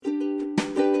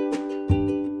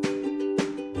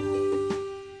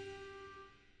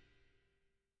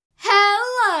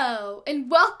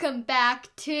Welcome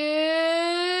back to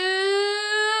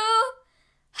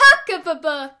Hook of a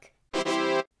Book.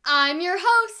 I'm your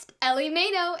host, Ellie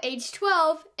Mano, age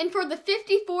 12, and for the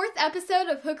 54th episode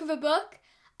of Hook of a Book,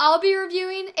 I'll be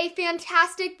reviewing a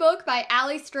fantastic book by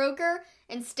Ali Stroker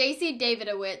and Stacey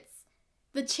Davidowitz,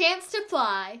 The Chance to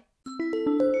Fly.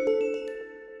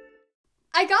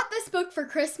 I got this book for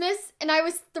Christmas, and I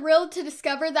was thrilled to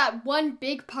discover that one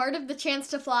big part of The Chance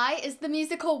to Fly is the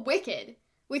musical Wicked,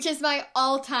 which is my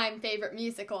all-time favorite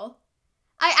musical.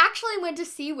 I actually went to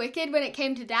see Wicked when it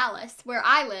came to Dallas, where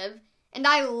I live, and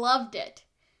I loved it.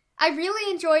 I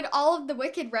really enjoyed all of the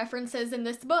Wicked references in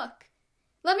this book.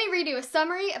 Let me read you a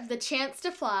summary of The Chance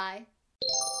to Fly.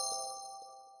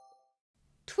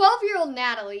 12-year-old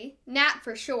Natalie, Nat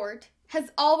for short,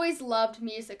 has always loved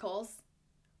musicals.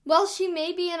 While she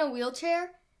may be in a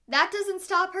wheelchair, that doesn't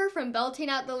stop her from belting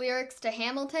out the lyrics to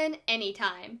Hamilton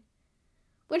anytime.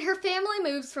 When her family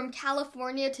moves from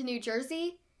California to New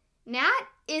Jersey, Nat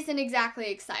isn't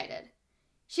exactly excited.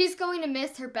 She's going to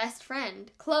miss her best friend,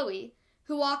 Chloe,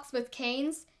 who walks with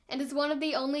canes and is one of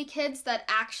the only kids that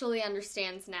actually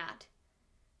understands Nat.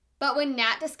 But when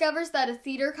Nat discovers that a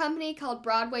theater company called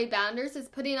Broadway Bounders is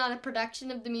putting on a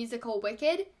production of the musical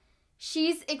Wicked,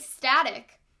 she's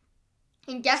ecstatic.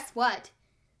 And guess what?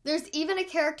 There's even a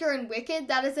character in Wicked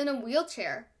that is in a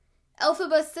wheelchair,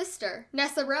 Elphaba's sister,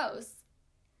 Nessa Rose.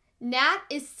 Nat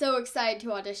is so excited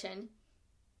to audition,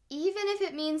 even if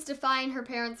it means defying her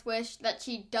parents' wish that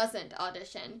she doesn't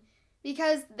audition,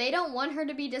 because they don't want her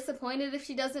to be disappointed if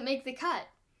she doesn't make the cut.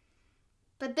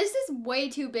 But this is way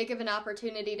too big of an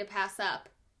opportunity to pass up.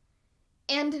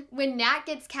 And when Nat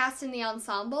gets cast in the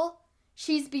ensemble,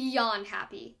 she's beyond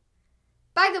happy.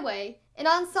 By the way, an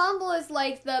ensemble is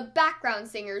like the background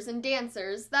singers and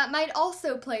dancers that might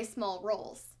also play small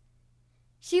roles.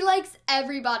 She likes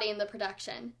everybody in the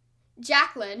production.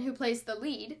 Jacqueline, who plays the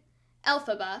lead,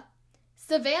 Elphaba,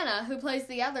 Savannah, who plays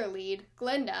the other lead,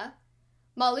 Glinda,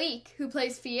 Malik, who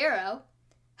plays Fiyero,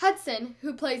 Hudson,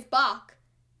 who plays Bach,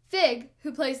 Fig,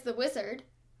 who plays the wizard,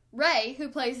 Ray, who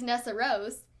plays Nessa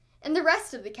Rose, and the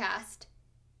rest of the cast.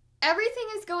 Everything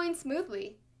is going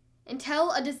smoothly,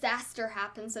 until a disaster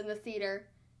happens in the theater,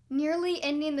 nearly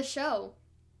ending the show.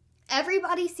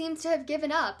 Everybody seems to have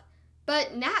given up,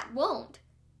 but Nat won't.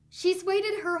 She's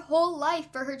waited her whole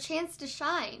life for her chance to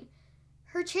shine,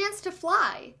 her chance to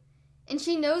fly, and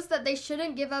she knows that they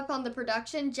shouldn't give up on the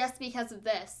production just because of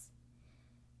this.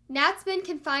 Nat's been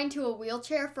confined to a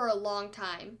wheelchair for a long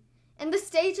time, and the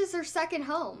stage is her second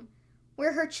home,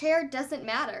 where her chair doesn't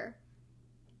matter.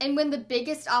 And when the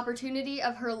biggest opportunity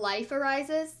of her life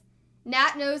arises,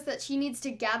 Nat knows that she needs to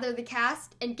gather the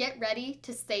cast and get ready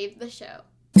to save the show.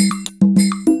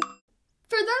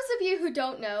 For those of you who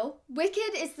don't know,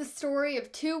 Wicked is the story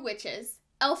of two witches,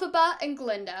 Elphaba and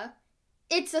Glinda.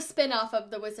 It's a spin-off of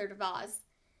The Wizard of Oz.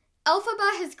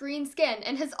 Elphaba has green skin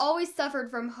and has always suffered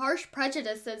from harsh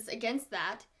prejudices against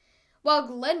that, while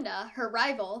Glinda, her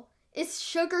rival, is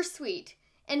sugar sweet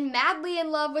and madly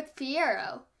in love with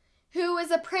Fiyero, who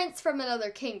is a prince from another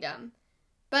kingdom.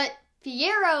 But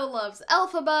Fiyero loves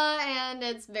Elphaba, and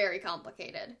it's very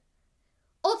complicated.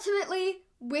 Ultimately,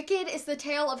 Wicked is the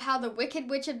tale of how the Wicked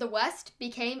Witch of the West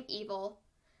became evil.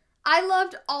 I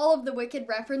loved all of the Wicked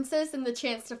references in The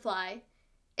Chance to Fly.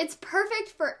 It's perfect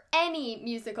for any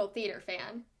musical theater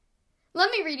fan.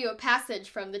 Let me read you a passage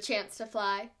from The Chance to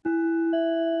Fly.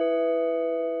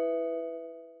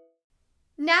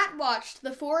 Nat watched the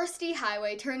foresty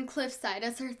highway turn cliffside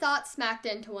as her thoughts smacked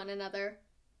into one another.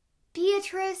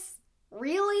 Beatrice?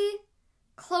 Really?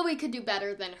 Chloe could do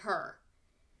better than her.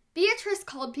 Beatrice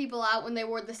called people out when they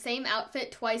wore the same outfit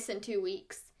twice in 2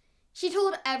 weeks. She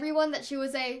told everyone that she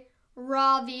was a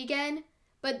raw vegan,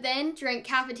 but then drank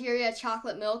cafeteria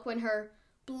chocolate milk when her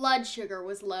blood sugar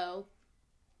was low.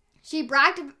 She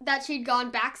bragged that she'd gone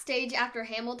backstage after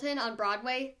Hamilton on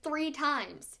Broadway 3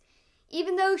 times,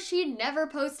 even though she'd never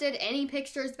posted any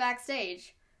pictures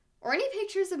backstage, or any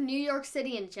pictures of New York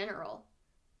City in general.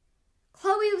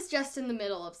 Chloe was just in the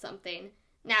middle of something,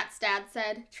 Nat's dad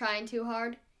said, trying too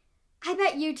hard. I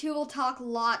bet you two will talk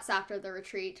lots after the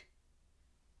retreat.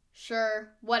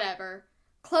 Sure, whatever.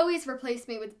 Chloe's replaced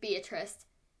me with Beatrice.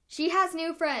 She has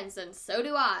new friends, and so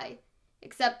do I.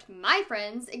 Except my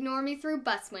friends ignore me through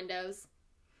bus windows.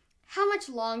 How much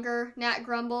longer? Nat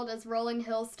grumbled as rolling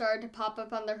hills started to pop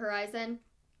up on the horizon.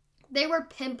 They were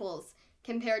pimples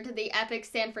compared to the epic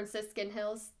San Franciscan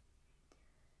hills.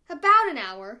 About an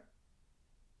hour.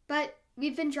 But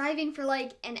we've been driving for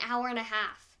like an hour and a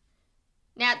half.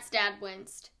 Nat's dad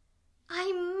winced.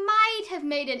 I might have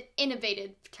made an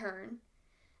innovative turn.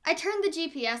 I turned the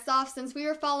GPS off since we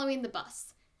were following the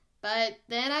bus. But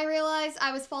then I realized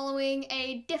I was following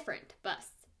a different bus.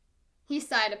 He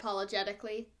sighed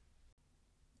apologetically.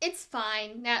 It's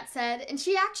fine, Nat said, and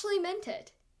she actually meant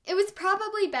it. It was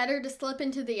probably better to slip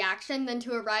into the action than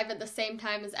to arrive at the same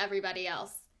time as everybody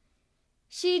else.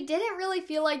 She didn't really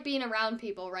feel like being around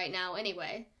people right now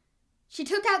anyway. She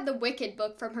took out the Wicked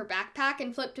book from her backpack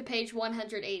and flipped to page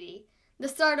 180, the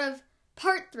start of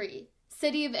Part 3,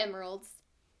 City of Emeralds.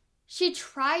 She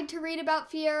tried to read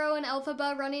about Fiyero and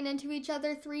Elphaba running into each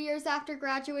other 3 years after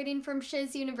graduating from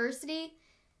Shiz University,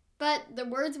 but the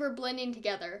words were blending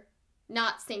together,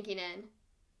 not sinking in.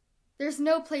 There's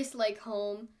no place like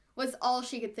home, was all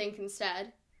she could think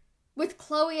instead. With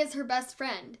Chloe as her best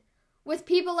friend, with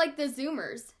people like the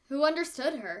Zoomers, who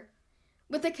understood her,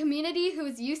 with a community who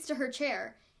was used to her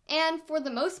chair, and, for the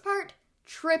most part,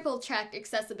 triple-checked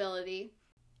accessibility.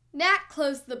 Nat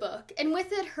closed the book, and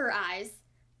with it her eyes.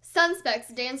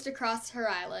 Sunspecks danced across her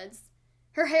eyelids.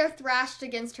 Her hair thrashed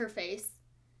against her face.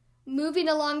 Moving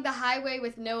along the highway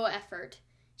with no effort,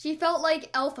 she felt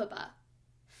like Elphaba.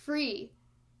 Free.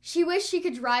 She wished she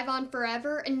could drive on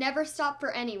forever and never stop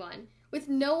for anyone, with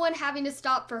no one having to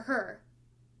stop for her.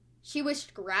 She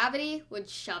wished gravity would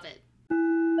shove it.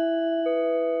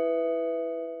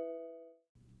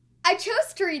 I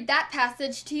chose to read that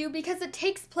passage to you because it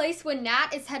takes place when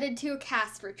Nat is headed to a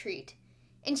cast retreat,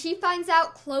 and she finds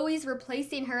out Chloe's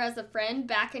replacing her as a friend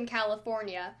back in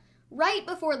California, right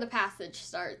before the passage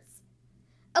starts.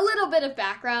 A little bit of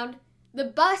background. The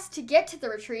bus to get to the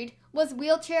retreat was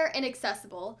wheelchair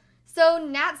inaccessible, so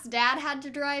Nat's dad had to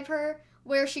drive her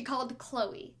where she called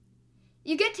Chloe.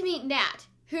 You get to meet Nat,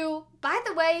 who, by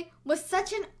the way, was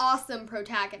such an awesome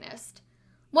protagonist.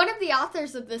 One of the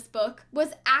authors of this book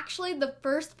was actually the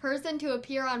first person to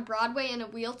appear on Broadway in a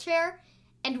wheelchair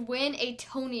and win a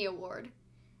Tony Award.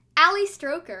 Ali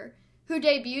Stroker, who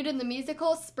debuted in the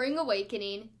musical Spring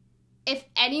Awakening. If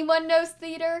anyone knows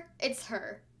theater, it's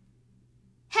her.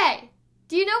 Hey,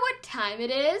 do you know what time it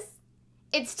is?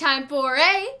 It's time for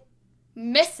a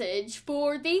message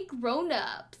for the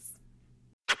grown-ups.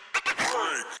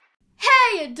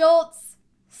 Hey, adults!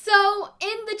 So,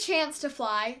 in The Chance to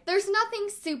Fly, there's nothing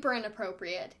super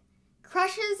inappropriate.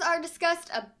 Crushes are discussed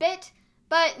a bit,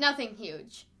 but nothing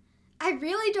huge. I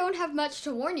really don't have much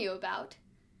to warn you about.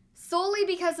 Solely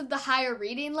because of the higher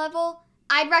reading level,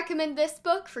 I'd recommend this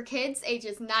book for kids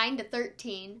ages 9 to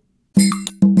 13.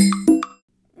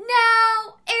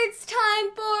 Now, it's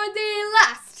time for the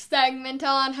last segment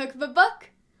on Hook of a Book.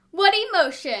 What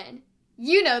emotion?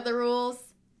 You know the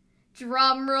rules.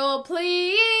 Drum roll,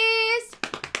 please.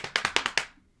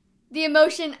 The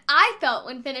emotion I felt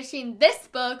when finishing this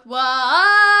book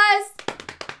was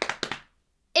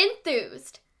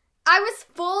enthused. I was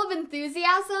full of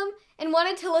enthusiasm and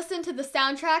wanted to listen to the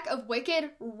soundtrack of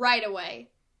Wicked right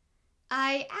away.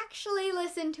 I actually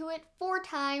listened to it 4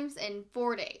 times in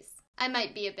 4 days. I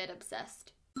might be a bit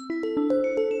obsessed.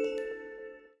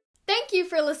 Thank you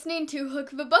for listening to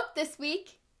Hook of a Book this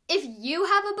week. If you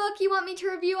have a book you want me to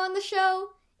review on the show,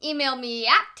 email me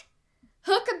at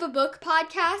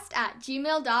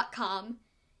hookofabookpodcast@gmail.com.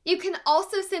 You can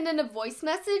also send in a voice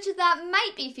message that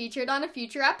might be featured on a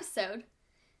future episode.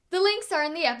 The links are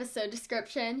in the episode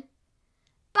description.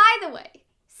 By the way,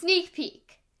 sneak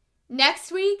peek.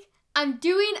 Next week, I'm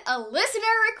doing a listener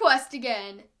request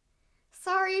again.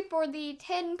 Sorry for the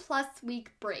 10+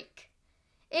 week break.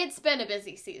 It's been a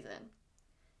busy season.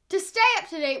 To stay up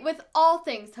to date with all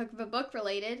things Hook of a Book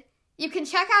related, you can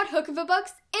check out Hook of a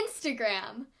Book's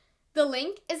Instagram. The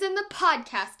link is in the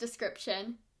podcast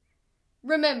description.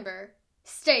 Remember,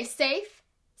 stay safe,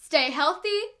 stay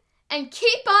healthy, and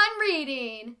keep on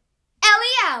reading.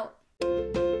 Ellie out!